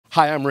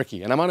Hi, I'm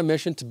Ricky, and I'm on a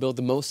mission to build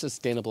the most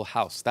sustainable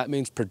house. That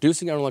means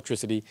producing our own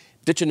electricity,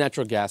 ditching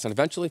natural gas, and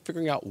eventually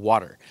figuring out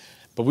water.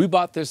 But we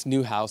bought this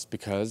new house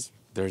because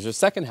there's a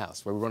second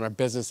house where we run our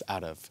business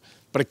out of.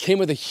 But it came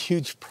with a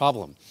huge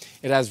problem.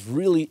 It has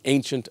really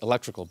ancient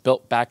electrical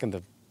built back in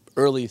the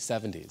early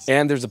 70s.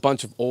 And there's a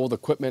bunch of old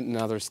equipment and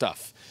other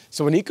stuff.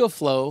 So when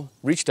EcoFlow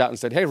reached out and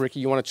said, hey, Ricky,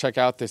 you want to check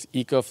out this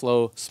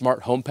EcoFlow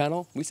Smart Home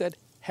Panel? We said,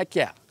 heck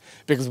yeah.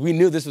 Because we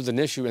knew this was an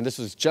issue and this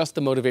was just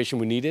the motivation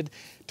we needed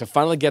to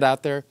finally get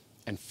out there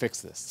and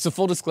fix this. So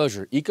full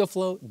disclosure,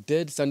 EcoFlow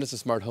did send us a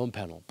smart home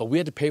panel, but we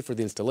had to pay for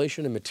the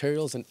installation and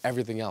materials and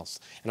everything else.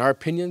 And our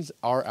opinions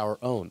are our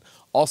own.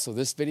 Also,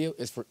 this video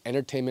is for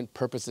entertainment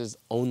purposes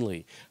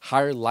only.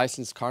 Hire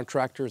licensed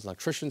contractors and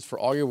electricians for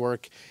all your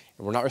work,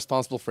 and we're not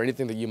responsible for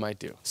anything that you might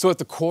do. So at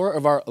the core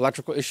of our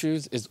electrical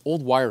issues is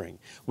old wiring,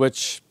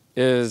 which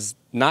is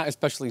not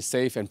especially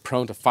safe and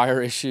prone to fire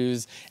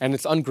issues, and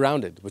it's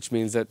ungrounded, which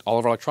means that all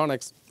of our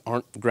electronics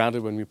aren't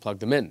grounded when we plug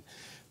them in.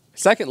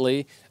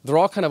 Secondly, they're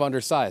all kind of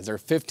undersized. They're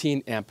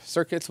 15 amp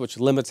circuits, which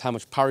limits how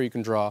much power you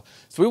can draw.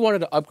 So we wanted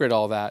to upgrade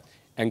all that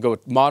and go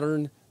with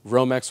modern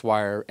Romex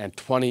wire and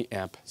 20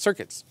 amp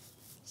circuits.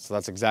 So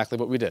that's exactly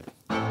what we did.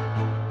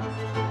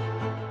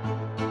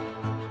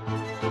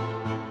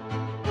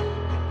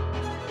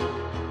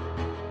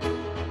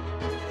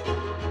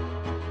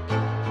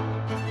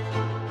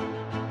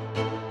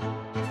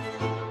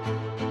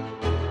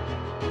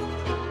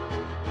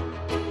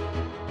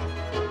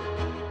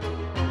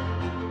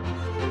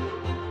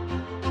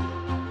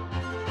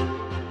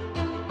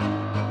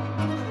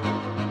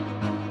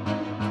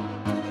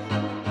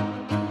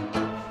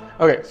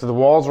 Okay, so the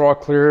walls are all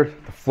clear,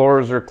 the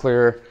floors are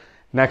clear.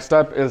 Next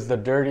up is the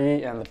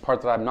dirty and the part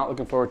that I'm not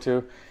looking forward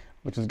to,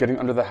 which is getting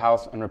under the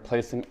house and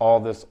replacing all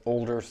this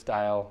older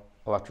style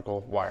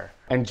electrical wire.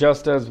 And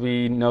just as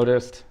we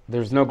noticed,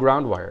 there's no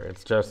ground wire.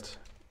 It's just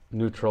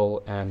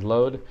neutral and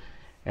load.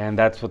 And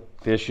that's what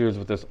the issue is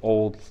with this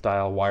old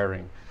style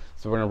wiring.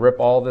 So we're gonna rip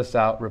all this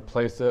out,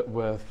 replace it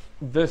with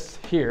this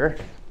here,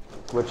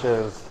 which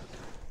is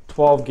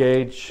 12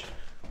 gauge,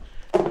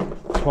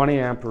 20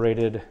 amp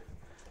rated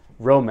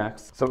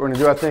Romex. So what we're gonna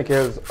do, I think,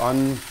 is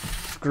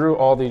unscrew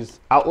all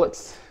these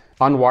outlets,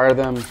 unwire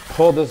them,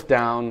 pull this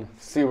down,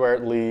 see where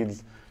it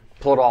leads,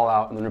 pull it all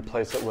out, and then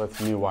replace it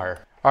with new wire.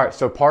 All right,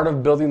 so part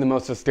of building the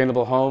most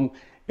sustainable home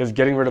is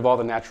getting rid of all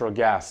the natural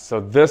gas. So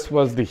this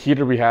was the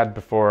heater we had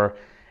before,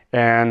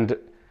 and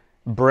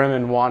Brim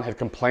and Juan had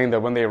complained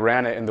that when they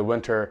ran it in the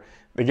winter,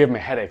 they gave them a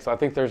headache. So I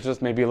think there's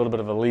just maybe a little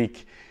bit of a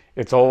leak.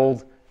 It's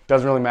old,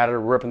 doesn't really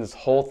matter. We're ripping this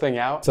whole thing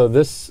out. So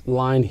this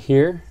line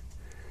here,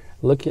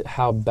 look at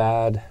how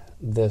bad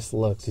this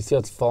looks. You see how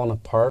it's falling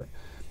apart?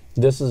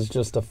 This is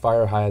just a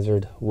fire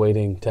hazard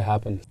waiting to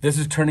happen. This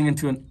is turning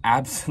into an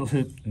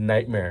absolute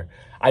nightmare.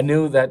 I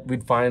knew that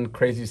we'd find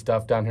crazy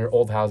stuff down here.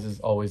 Old houses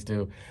always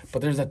do.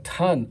 But there's a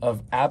ton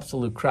of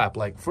absolute crap.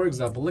 Like, for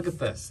example, look at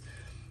this.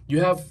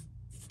 You have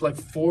like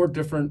 4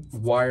 different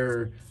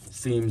wire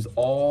seams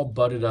all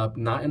butted up,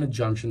 not in a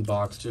junction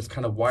box, just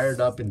kind of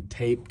wired up and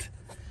taped.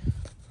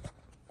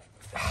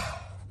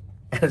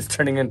 And it's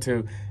turning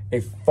into a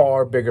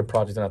far bigger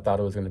project than I thought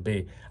it was going to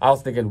be. I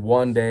was thinking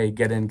one day,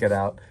 get in, get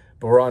out,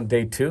 but we're on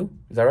day 2.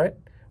 Is that right?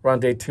 We're on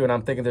day 2, and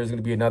I'm thinking there's going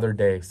to be another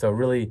day. So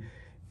really,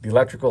 the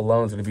electrical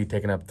alone is going to be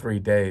taking up 3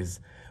 days,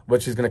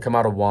 which is going to come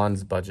out of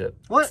Juan's budget.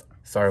 What?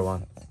 Sorry,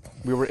 Juan.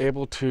 We were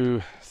able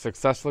to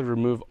successfully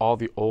remove all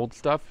the old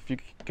stuff. If you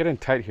get in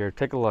tight here,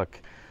 take a look.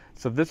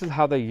 So this is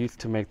how they used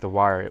to make the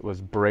wire. It was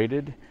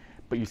braided,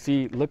 but you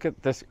see, look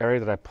at this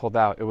area that I pulled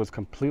out. It was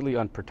completely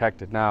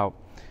unprotected. Now,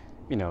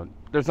 you know,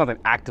 there's nothing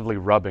actively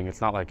rubbing.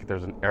 It's not like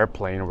there's an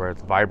airplane where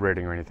it's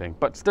vibrating or anything,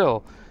 but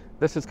still,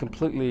 this is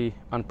completely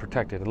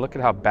unprotected. And look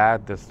at how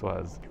bad this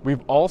was.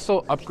 We've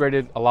also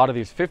upgraded a lot of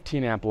these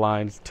 15 amp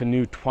lines to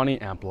new 20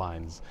 amp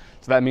lines.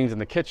 So that means in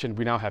the kitchen,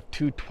 we now have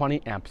 2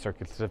 20 amp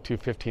circuits instead of 2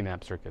 15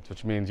 amp circuits,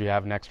 which means you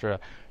have an extra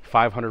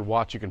 500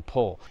 watts you can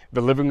pull.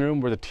 The living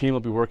room where the team will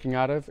be working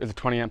out of is a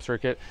 20 amp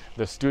circuit.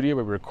 The studio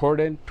where we record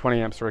in,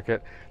 20 amp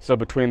circuit. So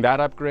between that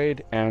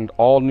upgrade and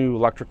all new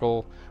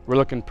electrical, we're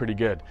looking pretty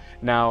good.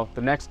 Now,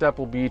 the next step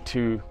will be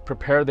to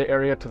prepare the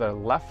area to the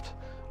left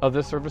of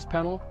this service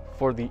panel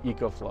for the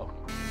EcoFlow.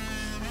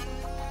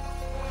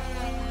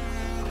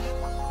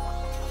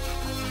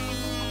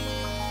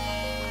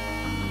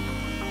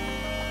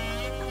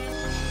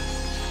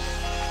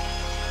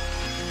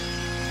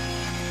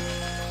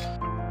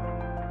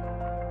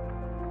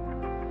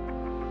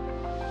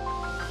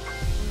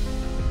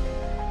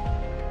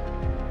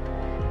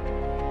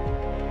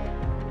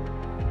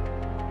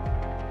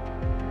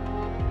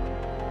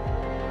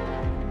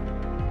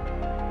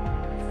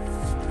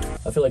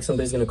 I feel like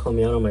somebody's gonna call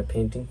me out on my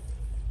painting.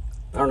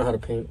 I don't know how to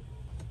paint.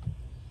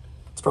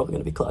 It's probably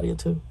gonna be Claudia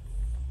too.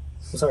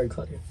 I'm sorry,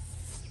 Claudia.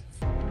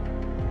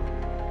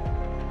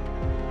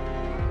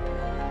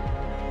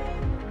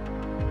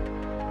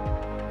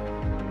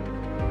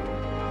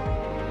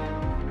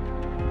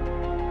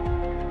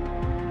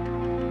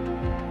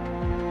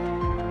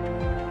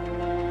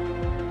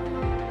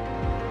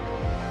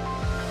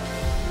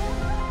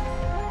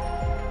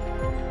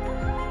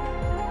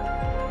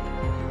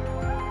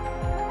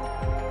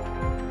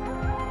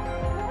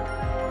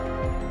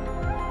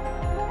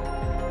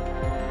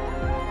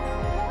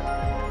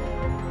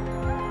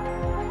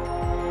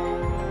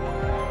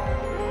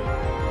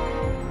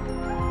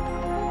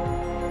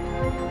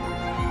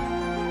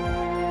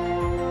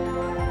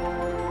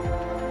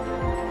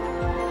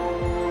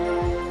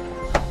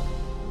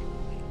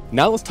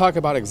 Now let's talk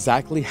about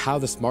exactly how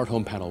the smart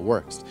home panel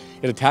works.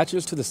 It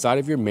attaches to the side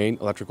of your main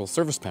electrical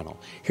service panel.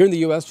 Here in the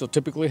US, you'll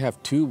typically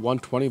have two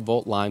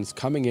 120-volt lines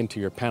coming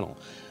into your panel,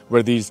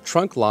 where these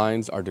trunk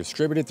lines are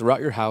distributed throughout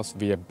your house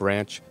via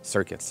branch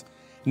circuits.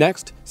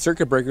 Next,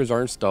 circuit breakers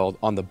are installed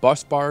on the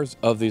bus bars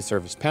of the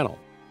service panel.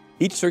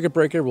 Each circuit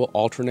breaker will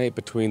alternate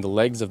between the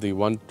legs of the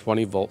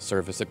 120-volt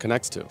service it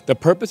connects to. The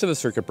purpose of a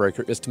circuit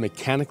breaker is to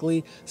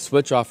mechanically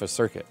switch off a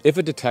circuit if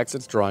it detects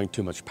it's drawing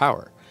too much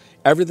power.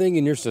 Everything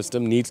in your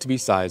system needs to be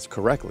sized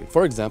correctly.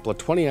 For example, a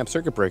 20 amp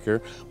circuit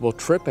breaker will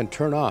trip and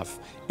turn off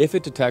if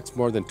it detects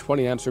more than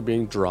 20 amps are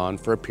being drawn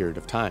for a period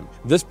of time.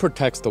 This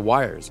protects the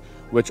wires,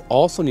 which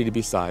also need to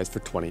be sized for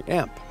 20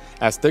 amp,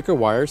 as thicker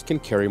wires can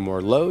carry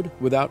more load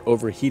without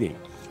overheating.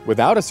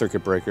 Without a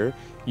circuit breaker,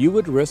 you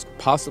would risk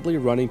possibly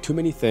running too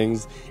many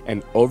things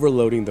and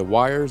overloading the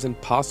wires and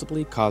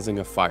possibly causing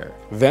a fire.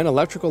 Then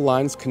electrical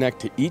lines connect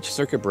to each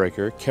circuit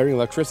breaker, carrying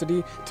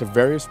electricity to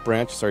various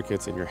branch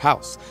circuits in your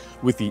house.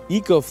 With the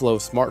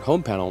EcoFlow Smart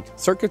Home Panel,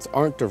 circuits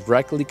aren't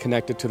directly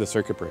connected to the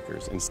circuit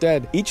breakers.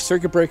 Instead, each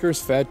circuit breaker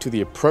is fed to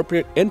the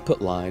appropriate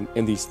input line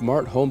in the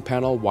Smart Home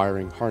Panel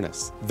wiring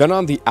harness. Then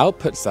on the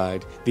output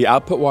side, the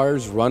output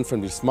wires run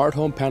from the Smart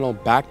Home Panel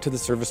back to the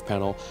service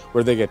panel,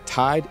 where they get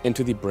tied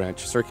into the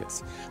branch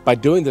circuits. By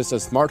doing this, a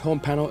smart home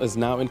panel is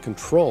now in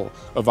control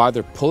of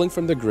either pulling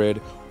from the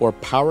grid or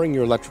powering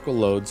your electrical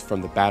loads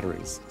from the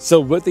batteries. So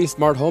with the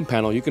smart home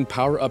panel, you can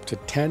power up to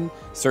 10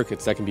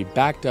 circuits that can be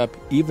backed up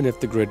even if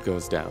the grid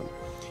goes down.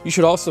 You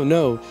should also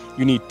know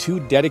you need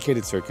 2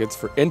 dedicated circuits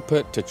for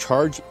input to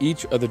charge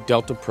each of the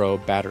Delta Pro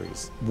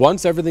batteries.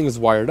 Once everything is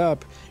wired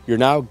up, you're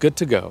now good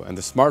to go, and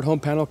the smart home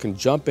panel can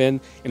jump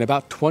in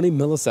about 20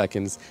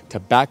 milliseconds to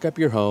back up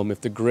your home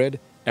if the grid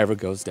ever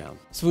goes down.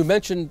 So we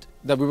mentioned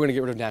that we were going to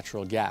get rid of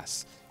natural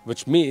gas,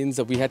 which means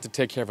that we had to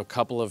take care of a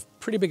couple of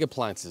pretty big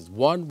appliances.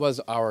 One was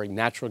our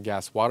natural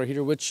gas water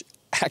heater, which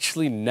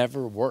actually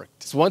never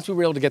worked. So once we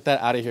were able to get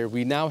that out of here,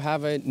 we now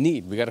have a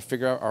need. We got to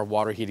figure out our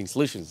water heating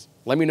solutions.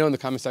 Let me know in the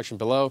comment section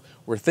below.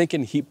 We're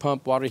thinking heat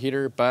pump water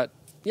heater, but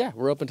yeah,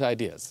 we're open to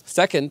ideas.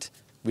 Second,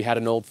 we had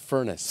an old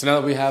furnace. So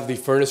now that we have the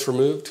furnace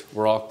removed,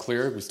 we're all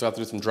clear. We still have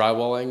to do some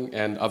drywalling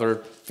and other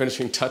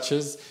finishing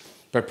touches.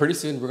 But pretty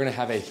soon we're gonna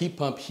have a heat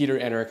pump, heater,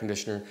 and air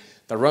conditioner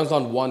that runs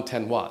on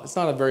 110 watt. It's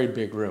not a very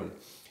big room.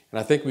 And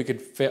I think we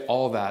could fit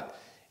all of that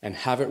and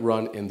have it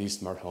run in the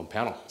smart home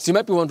panel. So you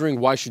might be wondering,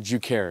 why should you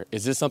care?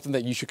 Is this something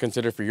that you should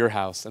consider for your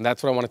house? And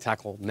that's what I wanna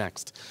tackle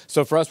next.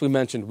 So for us, we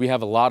mentioned we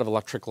have a lot of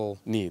electrical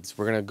needs.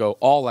 We're gonna go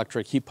all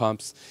electric heat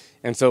pumps.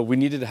 And so we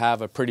needed to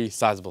have a pretty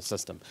sizable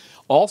system.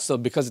 Also,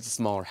 because it's a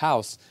smaller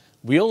house,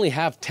 we only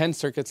have 10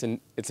 circuits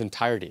in its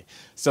entirety.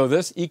 So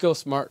this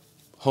EcoSmart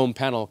Home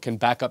Panel can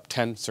back up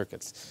 10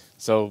 circuits.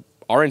 So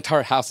our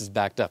entire house is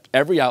backed up.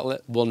 Every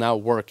outlet will now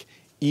work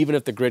even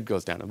if the grid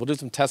goes down. And we'll do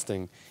some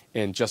testing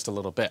in just a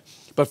little bit.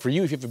 But for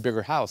you, if you have a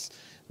bigger house,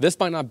 this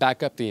might not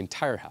back up the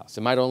entire house.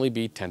 It might only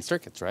be 10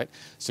 circuits, right?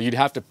 So you'd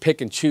have to pick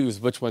and choose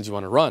which ones you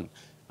want to run.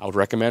 I would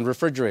recommend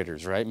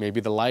refrigerators, right? Maybe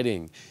the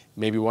lighting,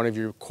 maybe one of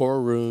your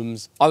core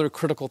rooms, other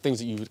critical things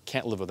that you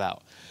can't live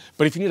without.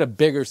 But if you need a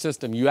bigger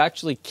system, you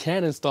actually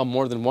can install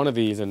more than one of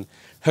these and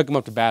hook them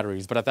up to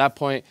batteries. But at that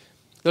point,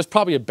 there's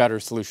probably a better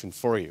solution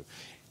for you.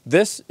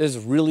 This is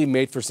really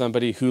made for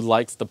somebody who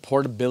likes the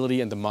portability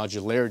and the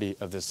modularity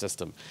of this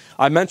system.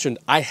 I mentioned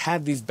I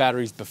had these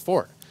batteries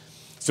before.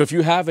 So if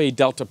you have a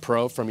Delta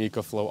Pro from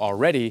EcoFlow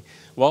already,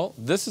 well,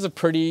 this is a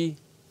pretty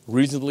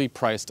reasonably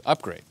priced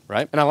upgrade,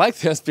 right? And I like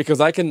this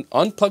because I can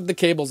unplug the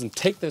cables and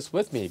take this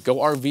with me, go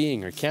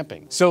RVing or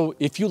camping. So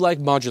if you like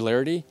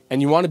modularity and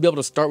you want to be able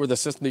to start with a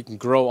system that you can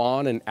grow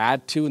on and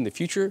add to in the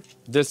future,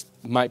 this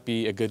might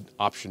be a good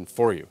option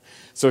for you.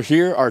 So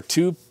here are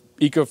 2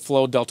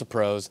 EcoFlow Delta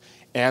Pros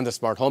and the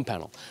smart home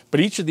panel.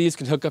 But each of these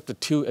can hook up to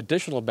 2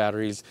 additional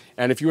batteries.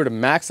 And if you were to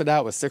max it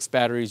out with 6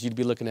 batteries, you'd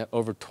be looking at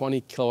over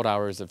 20 kilowatt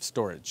hours of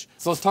storage.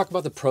 So let's talk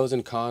about the pros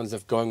and cons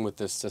of going with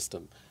this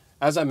system.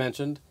 As I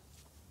mentioned,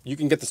 you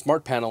can get the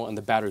smart panel and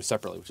the battery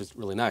separately, which is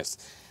really nice.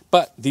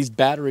 But these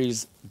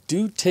batteries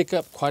do take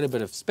up quite a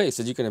bit of space.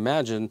 As you can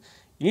imagine,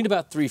 you need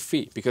about 3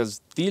 feet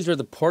because these are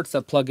the ports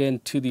that plug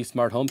into the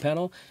smart home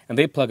panel, and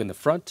they plug in the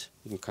front.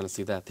 You can kind of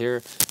see that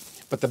there.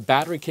 But the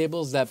battery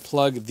cables that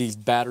plug these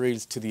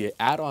batteries to the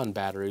add-on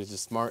batteries, the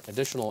smart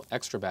additional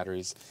extra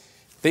batteries,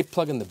 they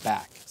plug in the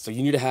back. So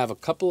you need to have a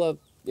couple of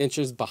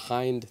inches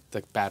behind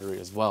the battery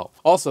as well.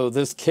 Also,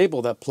 this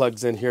cable that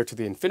plugs in here to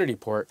the infinity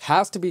port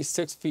has to be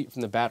 6 feet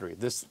from the battery.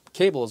 This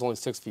cable is only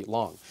 6 feet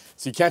long.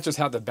 So you can't just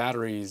have the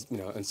batteries,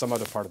 in some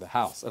other part of the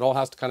house. It all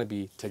has to kind of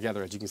be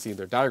together, as you can see in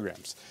their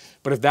diagrams.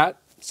 But if that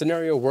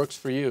scenario works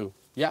for you,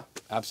 yeah,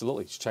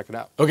 absolutely, just check it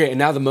out. Okay, and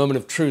now the moment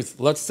of truth.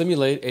 Let's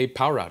simulate a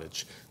power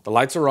outage. The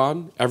lights are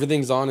on,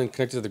 everything's on and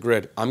connected to the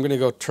grid. I'm gonna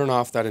go turn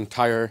off that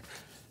entire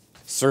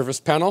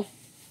service panel.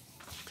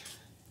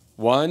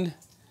 1,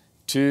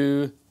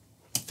 2,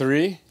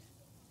 3.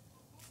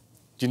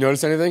 Do you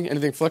notice anything?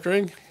 Anything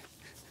flickering?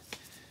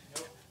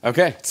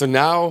 Okay, so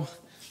now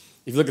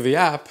if you look at the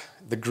app,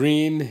 the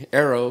green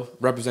arrow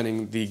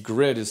representing the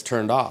grid is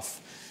turned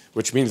off.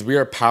 which means we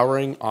are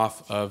powering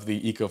off of the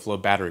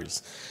EcoFlow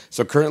batteries.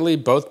 So currently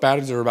both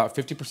batteries are about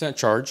 50%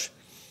 charge,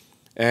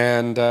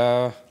 and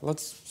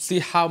let's see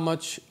how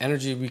much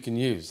energy we can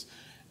use.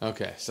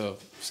 Okay, so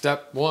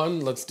step one,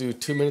 let's do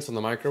 2 minutes on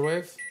the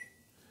microwave.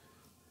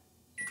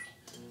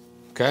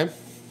 Okay.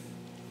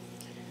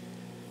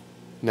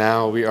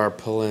 Now we are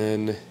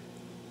pulling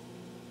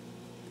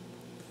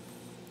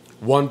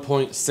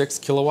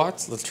 1.6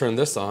 kilowatts. Let's turn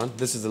this on.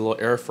 This is a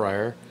little air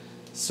fryer,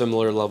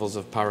 similar levels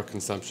of power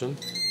consumption.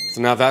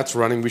 So now that's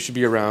running. We should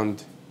be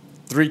around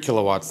 3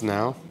 kilowatts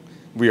now.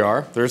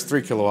 There's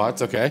 3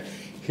 kilowatts, okay.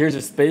 Here's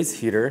a space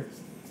heater,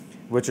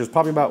 which is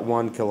probably about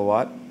 1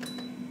 kilowatt.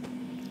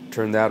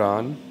 Turn that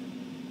on.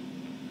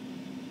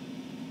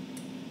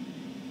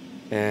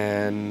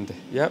 And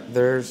yep,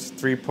 there's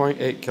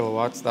 3.8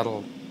 kilowatts.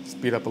 That'll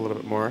speed up a little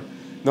bit more.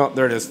 No,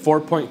 there it is,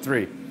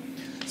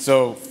 4.3.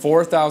 So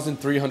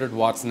 4,300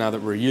 watts now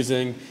that we're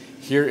using.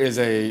 Here is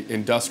a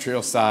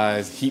industrial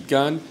size heat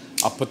gun.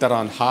 I'll put that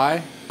on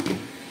high.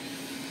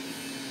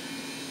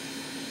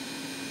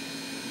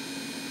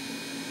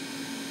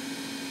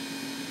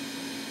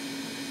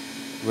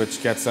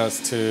 Which gets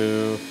us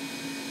to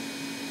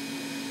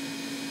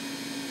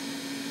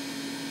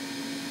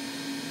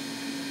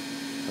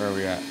where are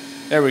we at?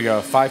 There we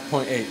go,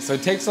 5.8. So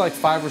it takes like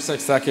 5 or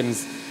 6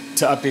 seconds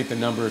to update the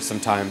numbers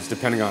sometimes,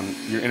 depending on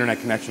your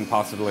internet connection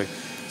possibly.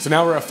 So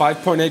now we're at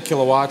 5.8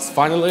 kilowatts.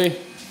 Finally,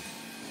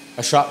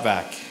 a shop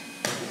vac.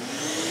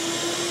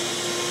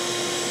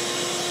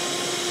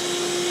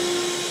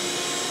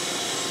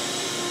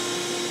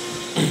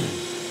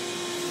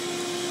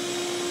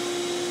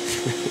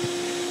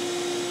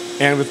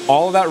 And with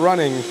all of that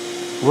running,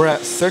 we're at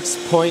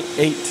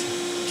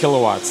 6.8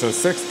 kilowatts, so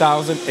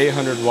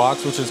 6,800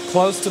 watts, which is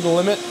close to the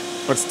limit,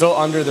 but still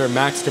under their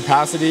max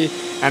capacity.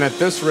 And at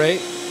this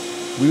rate,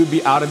 we would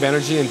be out of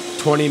energy in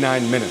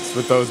 29 minutes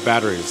with those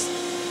batteries.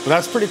 But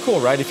that's pretty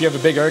cool, right? If you have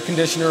a big air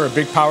conditioner or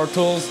big power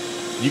tools,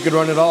 you could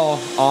run it all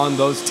on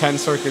those 10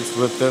 circuits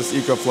with this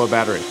EcoFlow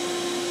battery.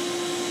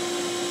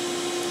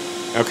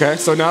 Okay,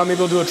 so now maybe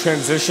we'll do a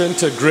transition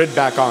to grid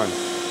back on.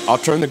 I'll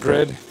turn the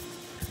grid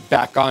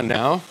back on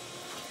now.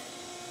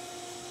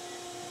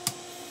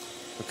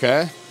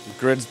 Okay, the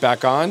grid's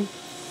back on.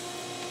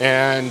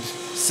 And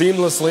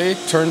seamlessly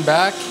turn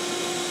back.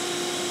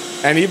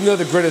 And even though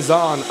the grid is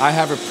on, I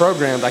have it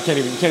programmed. You can't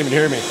even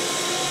hear me.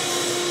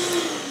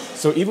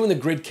 So even when the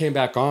grid came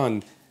back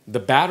on, the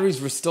batteries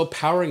were still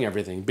powering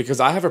everything because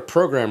I have a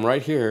program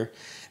right here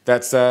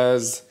that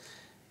says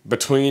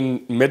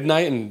between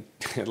midnight and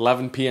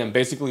 11 p.m.,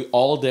 basically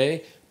all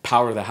day,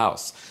 power the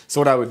house. So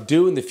what I would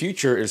do in the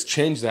future is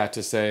change that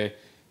to say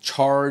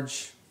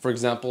charge, for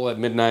example, at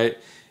midnight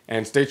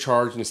and stay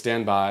charged and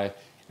standby,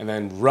 and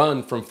then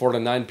run from 4 to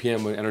 9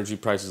 p.m. when energy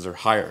prices are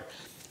higher.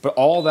 But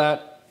all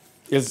that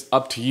is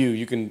up to you.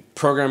 You can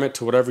program it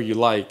to whatever you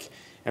like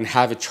and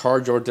have it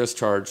charge or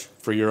discharge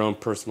for your own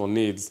personal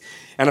needs.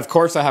 And of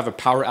course, I have a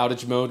power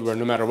outage mode where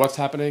no matter what's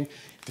happening,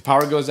 if the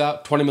power goes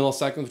out, 20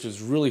 milliseconds, which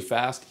is really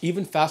fast,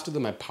 even faster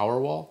than my power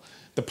wall.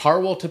 The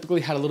power wall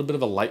typically had a little bit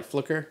of a light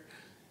flicker.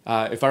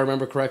 If I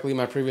remember correctly in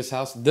my previous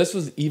house, this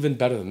was even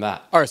better than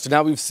that. All right, so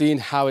now we've seen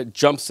how it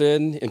jumps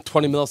in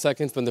 20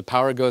 milliseconds when the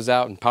power goes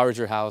out and powers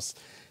your house.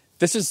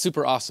 This is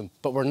super awesome,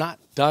 but we're not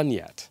done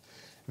yet.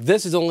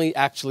 This is only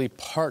actually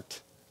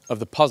part of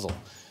the puzzle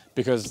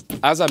because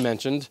as I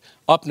mentioned,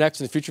 up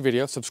next in a future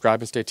video,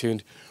 subscribe and stay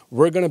tuned,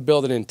 we're gonna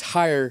build an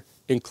entire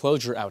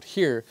enclosure out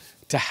here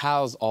to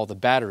house all the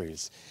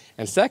batteries.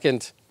 And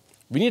second,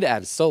 we need to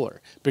add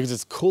solar because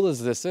as cool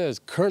as this is,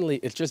 currently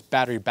it's just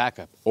battery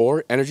backup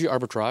or energy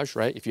arbitrage,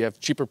 right? If you have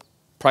cheaper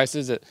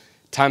prices at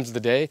times of the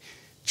day,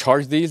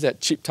 charge these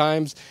at cheap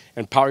times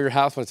and power your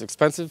house when it's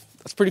expensive.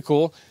 That's pretty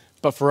cool.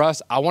 But for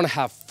us, I want to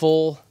have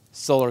full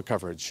solar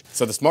coverage.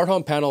 So the smart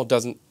home panel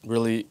doesn't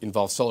really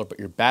involve solar, but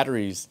your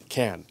batteries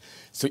can.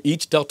 So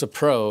each Delta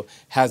Pro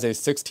has a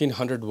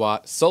 1600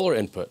 watt solar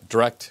input,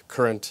 direct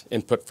current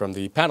input from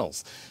the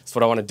panels. So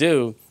what I want to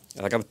do,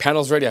 and I got the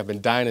panels ready, I've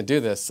been dying to do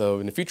this. So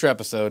in a future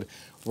episode,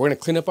 we're going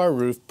to clean up our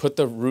roof, put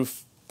the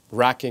roof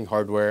racking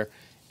hardware,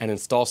 and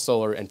install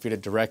solar and feed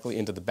it directly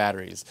into the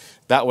batteries.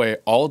 That way,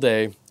 all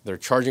day, they're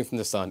charging from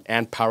the sun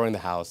and powering the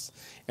house,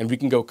 and we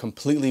can go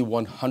completely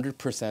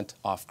 100%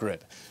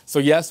 off-grid. So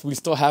yes, we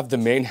still have the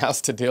main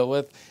house to deal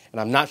with, and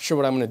I'm not sure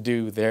what I'm gonna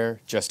do there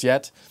just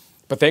yet.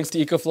 But thanks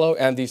to EcoFlow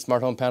and the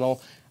smart home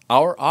panel,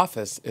 our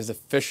office is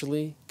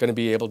officially gonna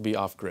be able to be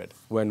off-grid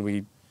when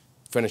we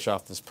finish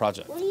off this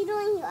project. What are you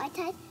doing? I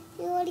thought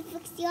you already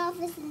fixed the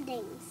office and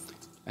things.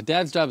 A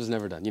dad's job is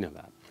never done, you know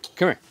that.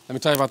 Come here, let me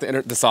tell you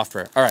about the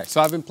software. All right,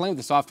 so I've been playing with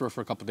the software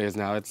for a couple days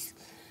now.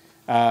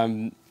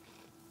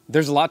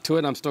 There's a lot to it,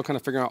 and I'm still kind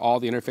of figuring out all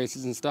the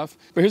interfaces and stuff.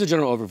 But here's a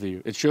general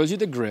overview. It shows you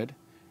the grid,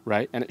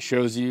 right? And it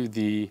shows you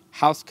the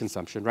house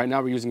consumption. Right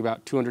now we're using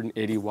about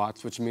 280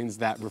 watts, which means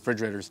that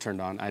refrigerator is turned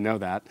on. I know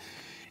that.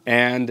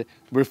 And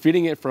we're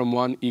feeding it from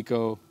one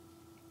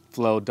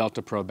EcoFlow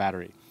Delta Pro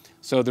battery.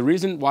 So the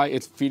reason why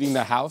it's feeding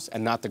the house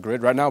and not the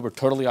grid, right now we're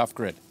totally off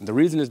grid. And the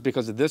reason is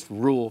because of this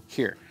rule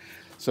here.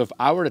 So if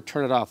I were to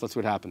turn it off, let's see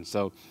what happens.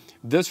 So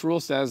this rule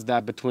says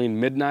that between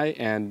midnight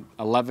and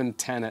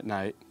 11:10 at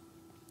night,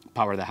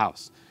 power the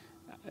house.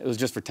 It was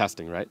just for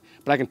testing, right?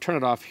 But I can turn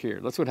it off here.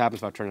 Let's see what happens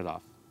if I turn it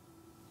off.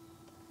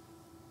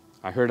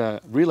 I heard a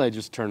relay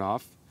just turn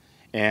off,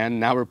 and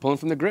now we're pulling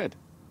from the grid.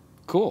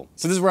 Cool.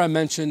 So this is where I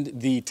mentioned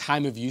the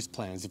time of use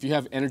plans. If you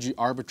have energy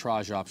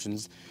arbitrage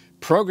options,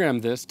 program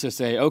this to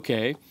say,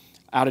 okay,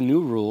 add a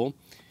new rule.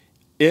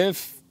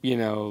 If, you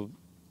know,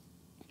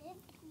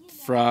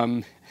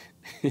 from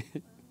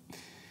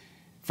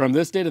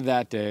this day to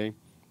that day,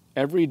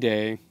 every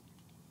day,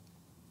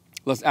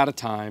 let's add a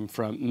time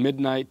from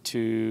midnight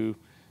to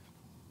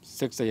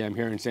 6 a.m.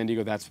 here in San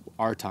Diego, that's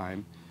our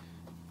time.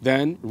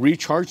 Then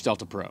recharge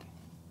Delta Pro,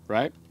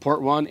 right?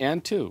 Port 1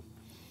 and 2.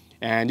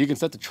 And you can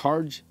set the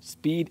charge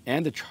speed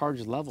and the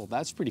charge level.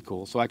 That's pretty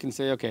cool. So I can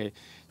say, okay,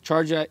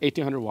 charge at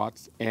 1800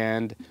 watts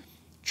and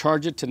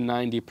charge it to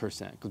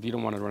 90% because you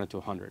don't want to run it to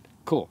 100.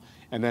 Cool.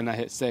 And then I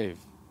hit save.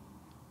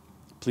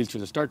 Please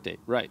choose a start date.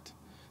 Right.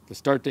 The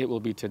start date will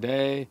be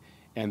today,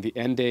 and the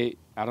end date,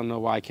 I don't know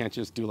why I can't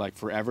just do like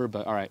forever,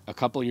 but all right, a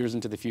couple years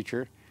into the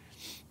future.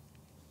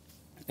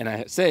 And I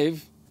hit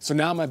save. So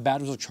now my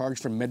batteries will charge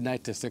from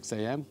midnight to 6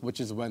 a.m., which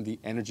is when the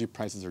energy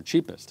prices are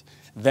cheapest.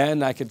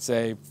 Then I could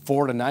say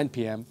 4 to 9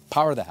 p.m.,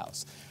 power the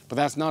house. But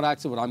that's not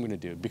actually what I'm going to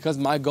do. Because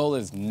my goal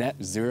is net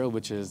zero,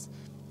 which is,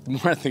 the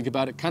more I think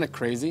about it, kind of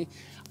crazy.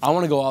 I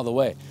want to go all the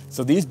way.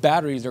 So these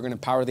batteries are going to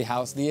power the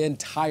house the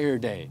entire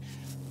day.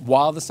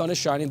 While the sun is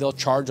shining, they'll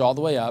charge all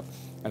the way up,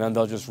 and then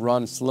they'll just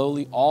run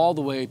slowly all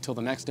the way till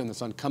the next day when the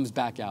sun comes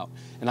back out.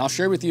 And I'll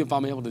share with you if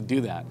I'm able to do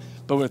that.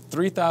 But with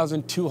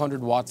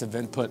 3,200 watts of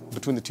input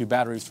between the two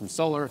batteries from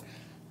solar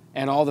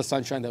and all the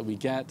sunshine that we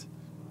get,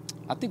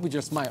 I think we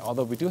just might,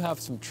 although we do have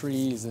some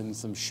trees and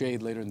some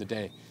shade later in the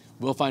day.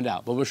 We'll find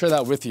out, but we'll share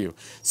that with you.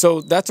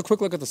 So that's a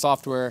quick look at the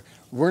software.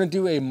 We're gonna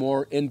do a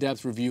more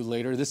in-depth review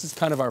later. This is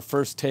kind of our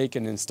first take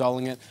in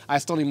installing it. I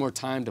still need more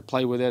time to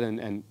play with it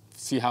and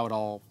see how it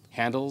all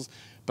handles,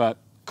 but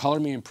color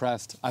me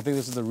impressed. I think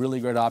this is a really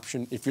great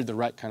option if you're the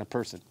right kind of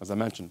person, as I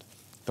mentioned.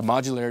 The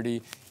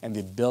modularity and the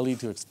ability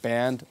to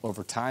expand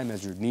over time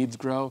as your needs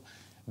grow.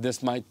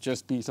 This might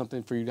just be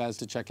something for you guys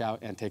to check out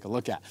and take a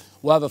look at.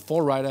 We'll have a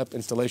full write-up,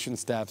 installation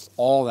steps,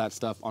 all that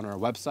stuff on our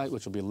website,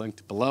 which will be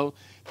linked below.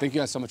 Thank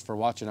you guys so much for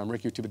watching. I'm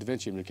Rick, YouTube at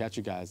Vinci, and we'll catch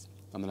you guys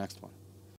on the next one.